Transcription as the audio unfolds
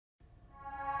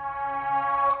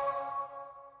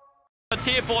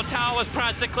tier 4 towers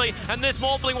practically, and this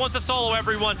Morphling wants to solo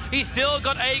everyone. He's still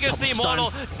got Aegis the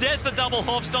Immortal. There's the double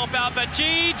hoof stomp out, but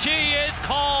GG is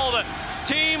called.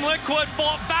 Team Liquid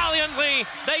fought valiantly.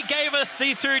 They gave us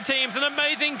these two teams an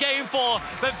amazing game 4,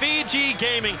 but VG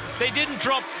Gaming, they didn't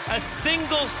drop a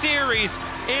single series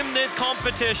in this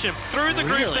competition. Through the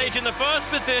group stage in the first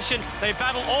position, they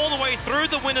battled all the way through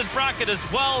the winner's bracket as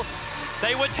well.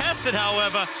 They were tested,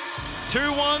 however.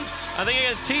 2-1, I think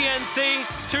against TNC,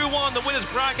 2-1 the winner's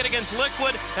bracket against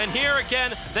Liquid, and here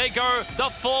again they go the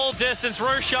full distance.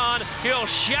 Roshan, he'll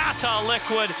shatter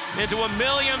Liquid into a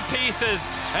million pieces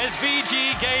as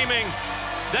VG Gaming,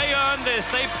 they earned this,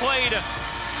 they played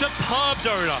superb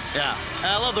Dota. Yeah,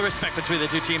 I love the respect between the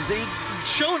two teams. They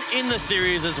shown in the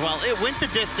series as well. It went the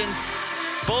distance,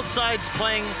 both sides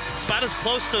playing about as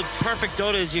close to perfect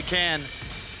Dota as you can.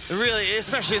 Really,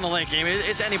 especially in the late game,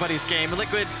 it's anybody's game.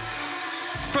 Liquid,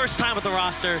 first time with the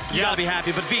roster, you gotta be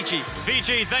happy, but VG,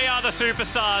 they are the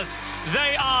superstars.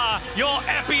 They are your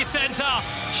Epicenter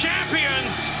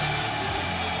champions.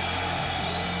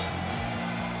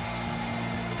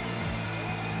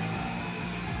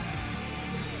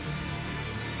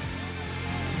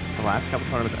 The last couple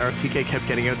tournaments, RTK kept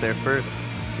getting out there first.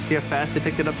 You see how fast they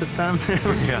picked it up this time?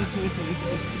 Yeah.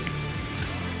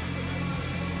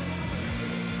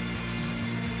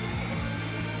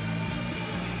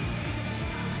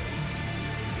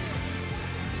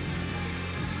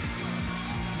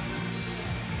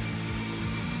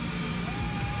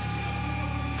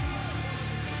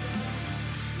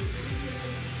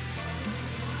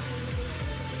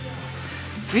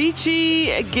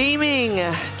 VG Gaming,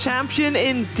 champion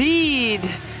indeed.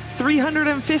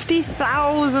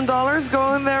 $350,000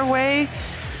 going their way.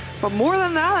 But more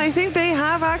than that, I think they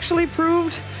have actually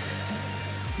proved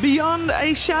beyond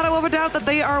a shadow of a doubt that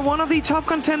they are one of the top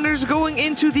contenders going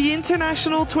into the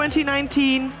International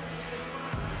 2019.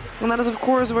 And that is, of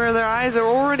course, where their eyes are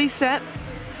already set.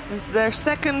 It's their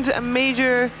second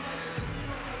major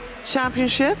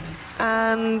championship.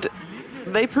 And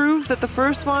they proved that the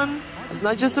first one, it's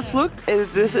not just a fluke,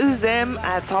 this is them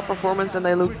at top performance and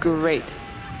they look great.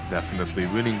 Definitely,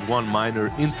 winning one minor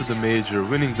into the major,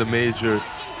 winning the major,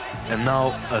 and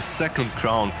now a second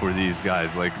crown for these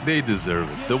guys. Like, they deserve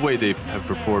it. The way they have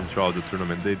performed throughout the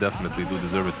tournament, they definitely do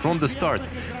deserve it. From the start,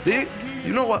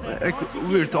 you know what, like,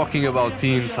 we're talking about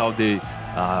teams, how they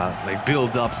like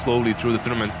build up slowly through the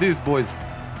tournaments. These boys,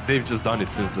 they've just done it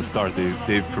since the start.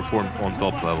 They've performed on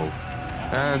top level.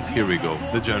 And here we go,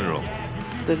 the general.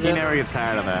 He never gets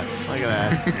tired of that. Look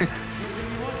at that.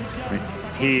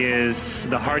 He is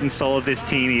the heart and soul of this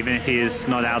team, even if he is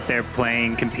not out there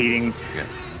playing, competing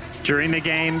during the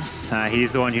games.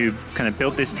 He's the one who kind of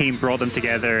built this team, brought them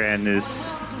together, and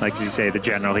is, like you say, the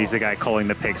general. He's the guy calling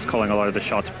the picks, calling a lot of the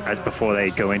shots before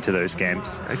they go into those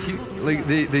games. Like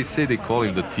they say they call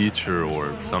him the teacher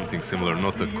or something similar,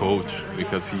 not the coach,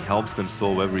 because he helps them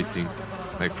solve everything.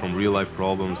 Like from real life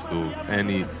problems to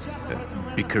any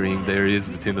bickering there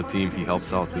is within the team, he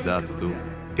helps out with that too.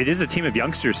 It is a team of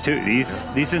youngsters too.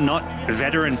 These are not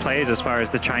veteran players as far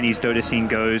as the Chinese Dota scene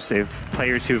goes. They've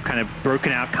players who've kind of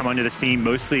broken out, come onto the scene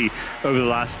mostly over the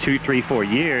last 2, 3, 4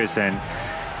 years, and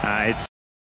it's